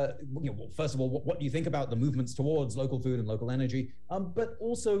 first of all, what do you think about the movements towards local food and local energy? But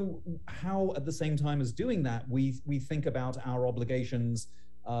also how, at the same time as doing that, we think about our obligations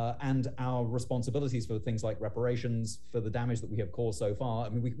and our responsibilities for things like reparations for the damage that we have caused so far.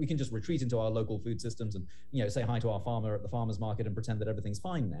 We can just retreat into our local food systems and say hi to our farmer at the farmer's market and pretend that everything's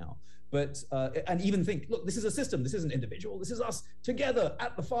fine now. But and even think, look, this is a system. This isn't individual. This is us together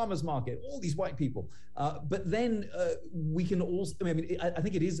at the farmer's market. All these white people. But then we can also. I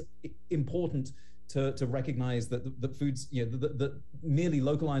think it is important to recognize that the foods, that merely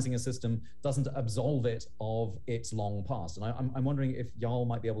localizing a system doesn't absolve it of its long past. And I'm wondering if Jarl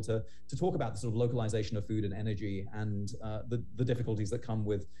might be able to talk about the sort of localization of food and energy and the difficulties that come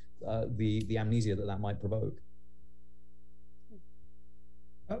with the amnesia that might provoke.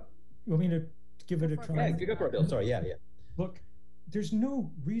 You want me to give it a try? Yeah, go for it, Bill. Sorry, yeah. Look, there's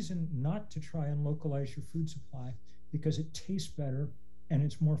no reason not to try and localize your food supply because it tastes better and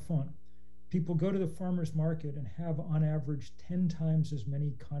it's more fun. People go to the farmer's market and have, on average, 10 times as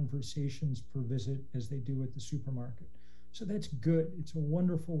many conversations per visit as they do at the supermarket. So that's good. It's a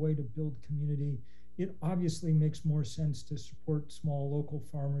wonderful way to build community. It obviously makes more sense to support small local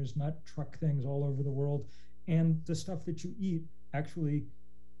farmers, not truck things all over the world. And the stuff that you eat actually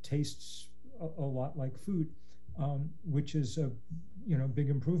tastes a lot like food, which is a big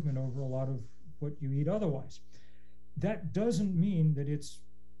improvement over a lot of what you eat otherwise. That doesn't mean that it's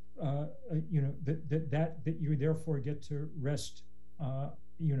that you therefore get to rest,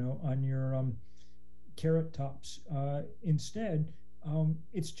 on your carrot tops. Instead,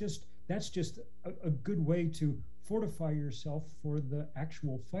 that's just a good way to fortify yourself for the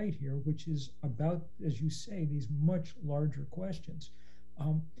actual fight here, which is about, as you say, these much larger questions.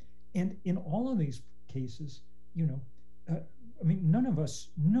 And in all of these cases, none of us,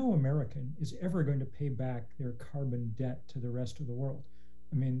 no American is ever going to pay back their carbon debt to the rest of the world.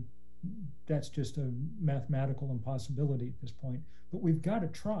 That's just a mathematical impossibility at this point. But we've got to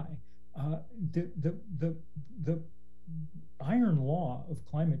try. The iron law of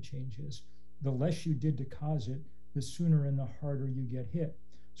climate change is the less you did to cause it, the sooner and the harder you get hit.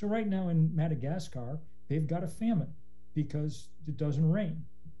 So right now in Madagascar, they've got a famine because it doesn't rain.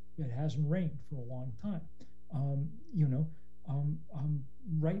 It hasn't rained for a long time.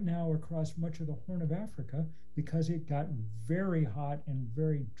 Right now across much of the Horn of Africa, because it got very hot and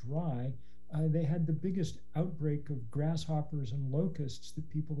very dry, they had the biggest outbreak of grasshoppers and locusts that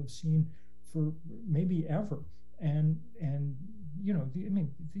people have seen for maybe ever. And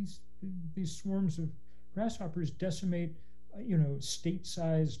these swarms of grasshoppers decimate,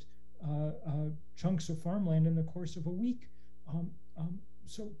 state-sized chunks of farmland in the course of a week.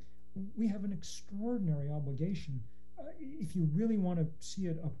 So we have an extraordinary obligation. If you really want to see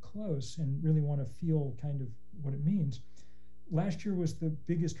it up close and really want to feel kind of what it means, last year was the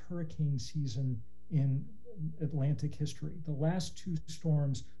biggest hurricane season in Atlantic history. The last two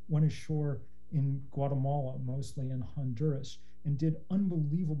storms went ashore in Guatemala, mostly in Honduras, and did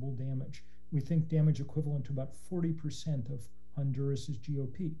unbelievable damage. we think damage equivalent to about 40% of Honduras's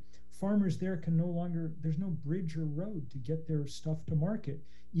GOP. Farmers there can no longer, there's no bridge or road to get their stuff to market,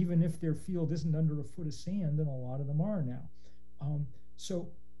 even if their field isn't under a foot of sand, and a lot of them are now. So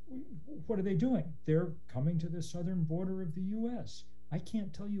what are they doing? They're coming to the southern border of the US. I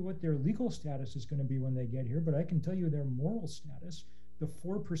can't tell you what their legal status is going to be when they get here, but I can tell you their moral status. The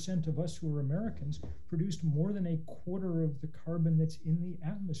 4% of us who are Americans produced more than a quarter of the carbon that's in the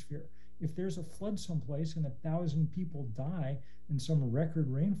atmosphere. If there's a flood someplace and 1,000 people die in some record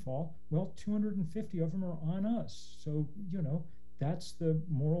rainfall, well, 250 of them are on us. So, you know, that's the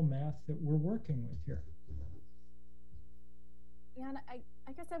moral math that we're working with here. Yeah, and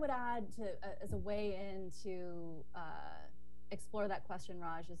I guess I would add to as a way in to explore that question,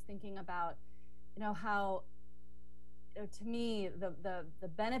 Raj, is thinking about, you know, how, you know, to me, the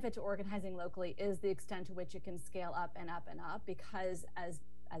benefit to organizing locally is the extent to which it can scale up and up and up, because as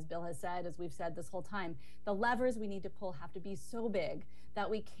Bill has said, as we've said this whole time, the levers we need to pull have to be so big that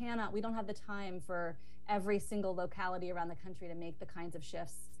we don't have the time for every single locality around the country to make the kinds of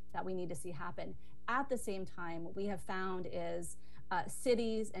shifts that we need to see happen. At the same time, what we have found is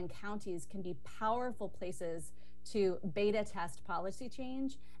cities and counties can be powerful places to beta test policy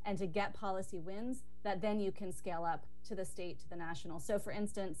change and to get policy wins that then you can scale up to the state, to the national. So for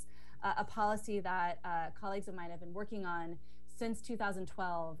instance, a policy that colleagues of mine have been working on since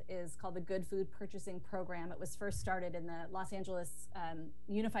 2012 is called the Good Food Purchasing Program. It was first started in the Los Angeles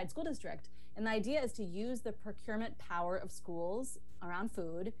Unified School District. And the idea is to use the procurement power of schools around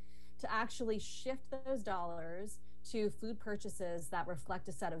food to actually shift those dollars to food purchases that reflect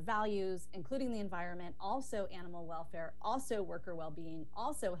a set of values, including the environment, also animal welfare, also worker well-being,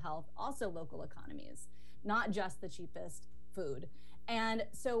 also health, also local economies, not just the cheapest food. And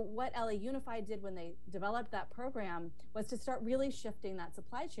so what LA Unified did when they developed that program was to start really shifting that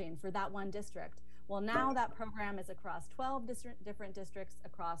supply chain for that one district. Well, now that program is across 12 different districts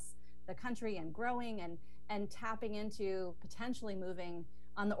across the country and growing and tapping into potentially moving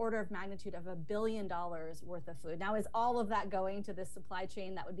on the order of magnitude of $1 billion worth of food. Now, is all of that going to this supply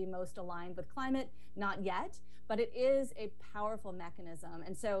chain that would be most aligned with climate? Not yet, but it is a powerful mechanism.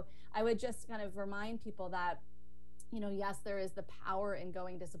 And so I would just kind of remind people that, you know, yes, there is the power in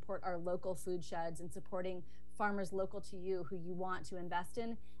going to support our local food sheds and supporting farmers local to you who you want to invest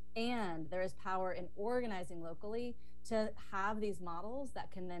in. And there is power in organizing locally to have these models that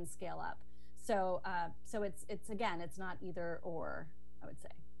can then scale up. So, so it's again, it's not either or, I would say.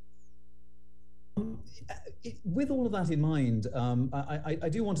 With all of that in mind, I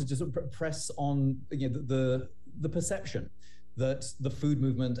do want to just press on, you know, the perception that the food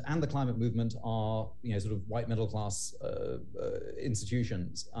movement and the climate movement are, you know, sort of white middle class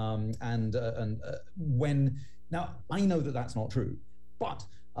institutions, when now I know that that's not true, but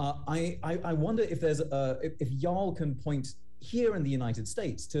I wonder if there's if y'all can point here in the United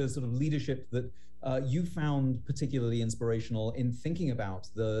States to sort of leadership that you found particularly inspirational in thinking about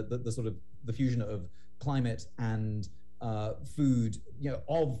the sort of the fusion of climate and food, you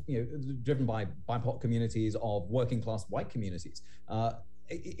know, driven by BIPOC communities, of working class white communities,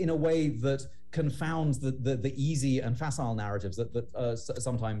 in a way that confounds the easy and facile narratives that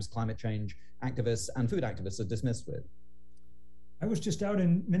sometimes climate change activists and food activists are dismissed with. I was just out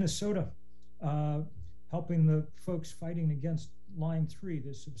in Minnesota helping the folks fighting against Line 3,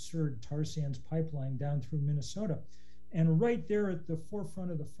 this absurd tar sands pipeline down through Minnesota. And right there at the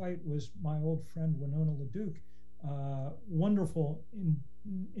forefront of the fight was my old friend Winona LaDuke, wonderful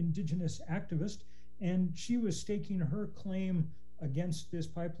indigenous activist. And she was staking her claim against this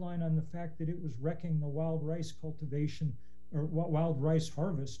pipeline on the fact that it was wrecking the wild rice cultivation or wild rice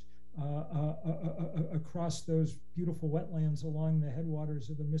harvest across those beautiful wetlands along the headwaters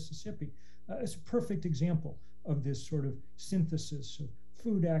of the Mississippi. It's a perfect example of this sort of synthesis of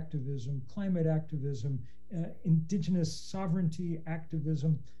food activism, climate activism, indigenous sovereignty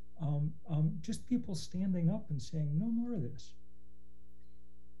activism, just people standing up and saying, no more of this.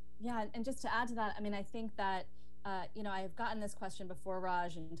 Yeah, and just to add to that, I mean, I think that, you know, I've gotten this question before,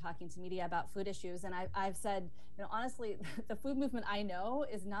 Raj, and talking to media about food issues, and I've said, you know, honestly, the food movement I know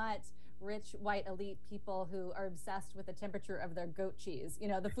is not rich, white, elite people who are obsessed with the temperature of their goat cheese. You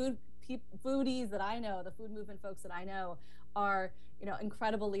know, the foodies that I know, the food movement folks that I know are, you know,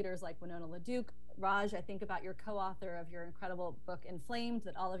 incredible leaders like Winona LaDuke. Raj, I think about your co-author of your incredible book, Inflamed,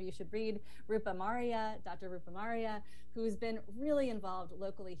 that all of you should read, Rupa Marya, Dr. Rupa Marya, who's been really involved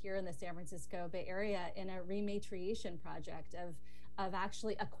locally here in the San Francisco Bay Area in a rematriation project of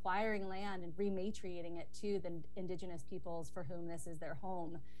actually acquiring land and rematriating it to the indigenous peoples for whom this is their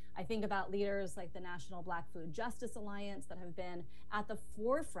home. I think about leaders like the National Black Food Justice Alliance that have been at the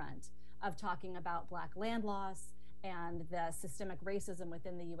forefront of talking about Black land loss and the systemic racism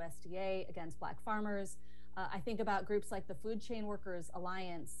within the USDA against Black farmers. I think about groups like the Food Chain Workers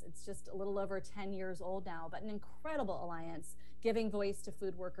Alliance. It's just a little over 10 years old now, but an incredible alliance giving voice to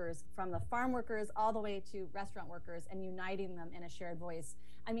food workers, from the farm workers all the way to restaurant workers, and uniting them in a shared voice.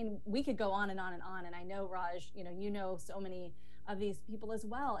 I mean, we could go on and on and on. And I know, Raj, you know so many of these people as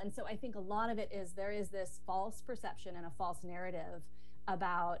well. And so I think a lot of it is there is this false perception and a false narrative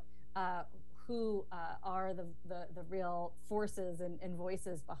about who are the real forces and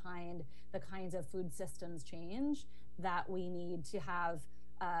voices behind the kinds of food systems change that we need to have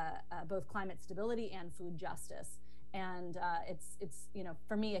both climate stability and food justice. And it's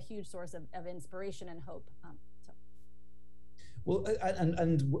for me, a huge source of inspiration and hope. Well,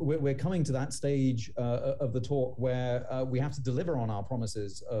 and we're coming to that stage of the talk where we have to deliver on our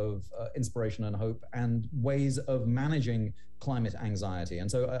promises of inspiration and hope and ways of managing climate anxiety. And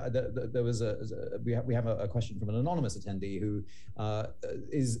so there was we have a question from an anonymous attendee who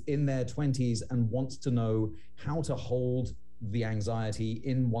is in their 20s and wants to know how to hold the anxiety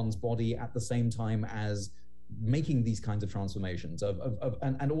in one's body at the same time as making these kinds of transformations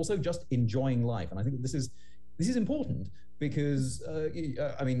and also just enjoying life. And I think this is important because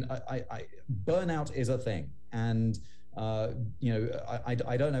I mean, burnout is a thing, and I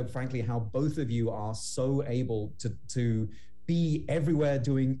don't know, frankly, how both of you are so able to be everywhere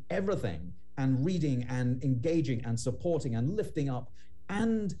doing everything and reading and engaging and supporting and lifting up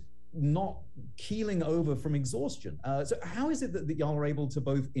and not keeling over from exhaustion. So how is it that y'all are able to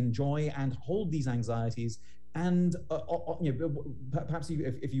both enjoy and hold these anxieties? And perhaps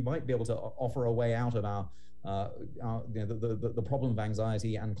if you might be able to offer a way out of the problem of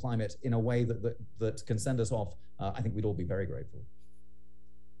anxiety and climate in a way that can send us off, I think we'd all be very grateful.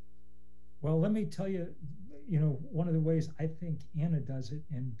 Well, let me tell you, one of the ways I think Anna does it,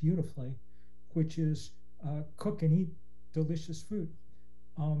 and beautifully, which is cook and eat delicious food.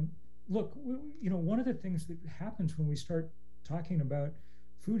 Look, one of the things that happens when we start talking about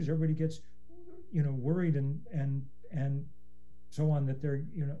food is everybody gets worried and so on, that they're,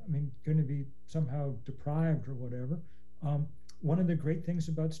 going to be somehow deprived or whatever. One of the great things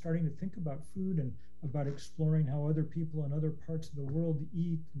about starting to think about food and about exploring how other people in other parts of the world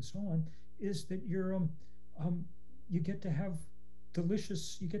eat and so on is that you get to have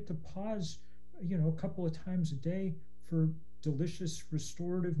you get to pause, a couple of times a day for delicious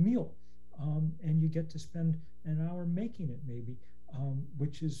restorative meal. And you get to spend an hour making it maybe,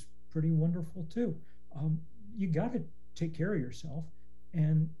 which is pretty wonderful too. You got to take care of yourself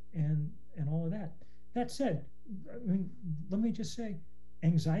and all of that. That said, let me just say,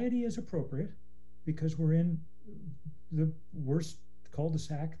 anxiety is appropriate because we're in the worst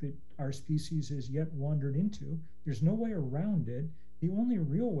cul-de-sac that our species has yet wandered into. There's no way around it. The only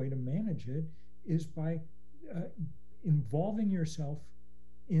real way to manage it is by involving yourself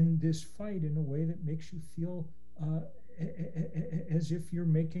in this fight in a way that makes you feel as if you're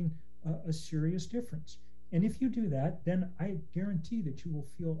making a serious difference. And if you do that, then I guarantee that you will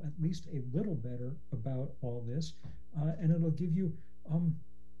feel at least a little better about all this, and it'll give you,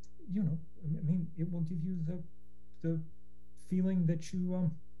 it will give you the feeling that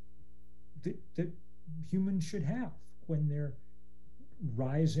you that humans should have when they're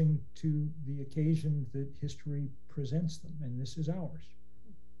rising to the occasion that history presents them, and this is ours.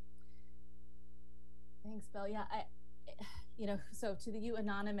 Thanks, Bill. Yeah, so to you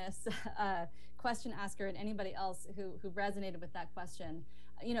anonymous question asker and anybody else who resonated with that question,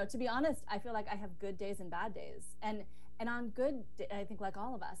 to be honest, I feel like I have good days and bad days, and on good, I think like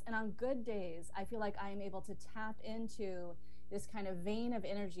all of us, and on good days, I feel like I am able to tap into this kind of vein of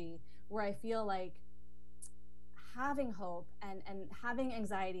energy where I feel like having hope and having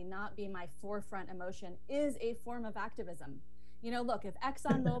anxiety not be my forefront emotion is a form of activism. Look, if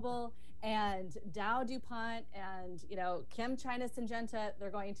ExxonMobil and Dow DuPont and, Kim China Syngenta,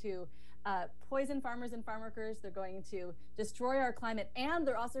 they're going to poison farmers and farm workers, they're going to destroy our climate, and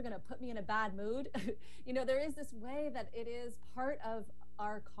they're also going to put me in a bad mood. There is this way that it is part of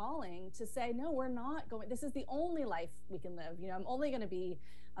our calling to say, no, we're not going, this is the only life we can live. I'm only going to be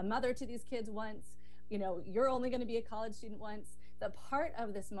a mother to these kids once. You're only going to be a college student once. The part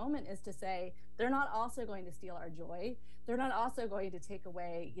of this moment is to say, they're not also going to steal our joy. They're not also going to take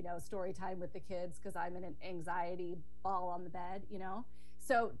away, story time with the kids because I'm in an anxiety ball on the bed,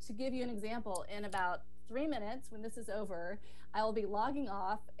 So to give you an example, in about 3 minutes, when this is over, I will be logging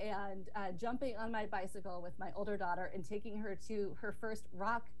off and jumping on my bicycle with my older daughter and taking her to her first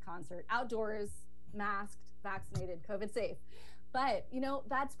rock concert, outdoors, masked, vaccinated, COVID safe. But,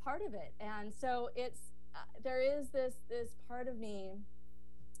 that's part of it. And so it's, there is this part of me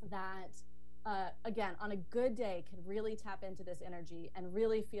that, again, on a good day, can really tap into this energy and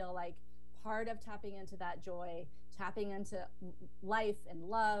really feel like part of tapping into that joy, tapping into life and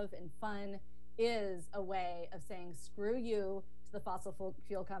love and fun, is a way of saying screw you to the fossil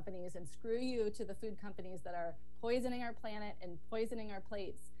fuel companies and screw you to the food companies that are poisoning our planet and poisoning our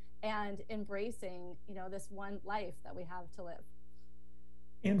plates, and embracing, this one life that we have to live.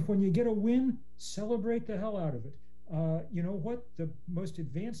 And when you get a win, celebrate the hell out of it. You know what? The most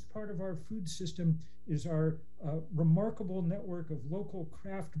advanced part of our food system is our remarkable network of local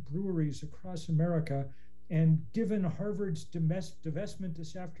craft breweries across America. And given Harvard's divestment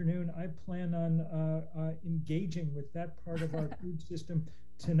this afternoon, I plan on engaging with that part of our food system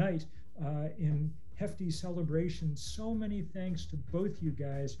tonight in hefty celebration. So many thanks to both you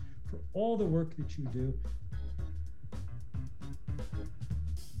guys for all the work that you do.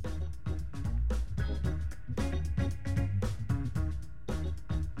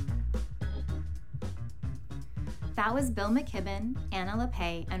 That was Bill McKibben, Anna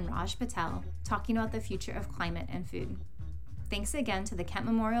Lepay, and Raj Patel talking about the future of climate and food. Thanks again to the Kent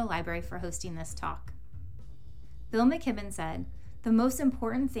Memorial Library for hosting this talk. Bill McKibben said, "The most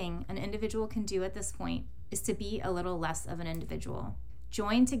important thing an individual can do at this point is to be a little less of an individual.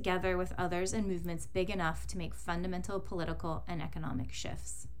 Join together with others and movements big enough to make fundamental political and economic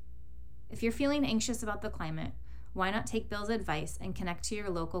shifts." If you're feeling anxious about the climate, why not take Bill's advice and connect to your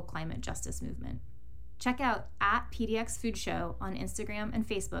local climate justice movement? Check out @PDX Food Show on Instagram and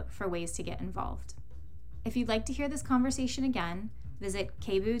Facebook for ways to get involved. If you'd like to hear this conversation again, visit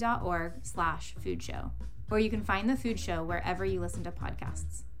kboo.org/foodshow, or you can find the Food Show wherever you listen to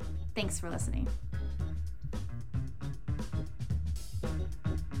podcasts. Thanks for listening.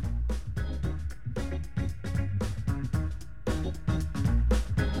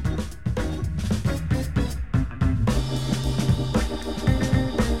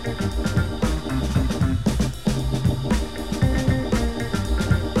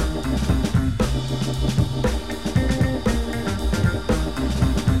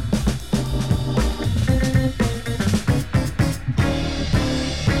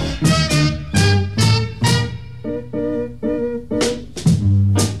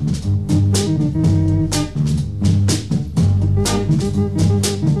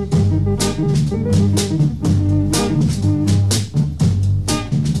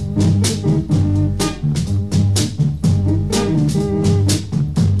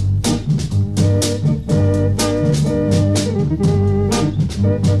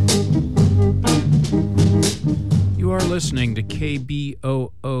 Listening to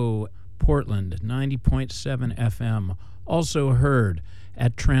KBOO Portland 90.7 FM, also heard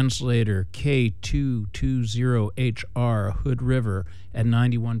at translator K220HR Hood River at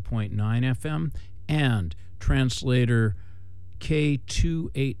 91.9 FM and translator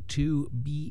K282B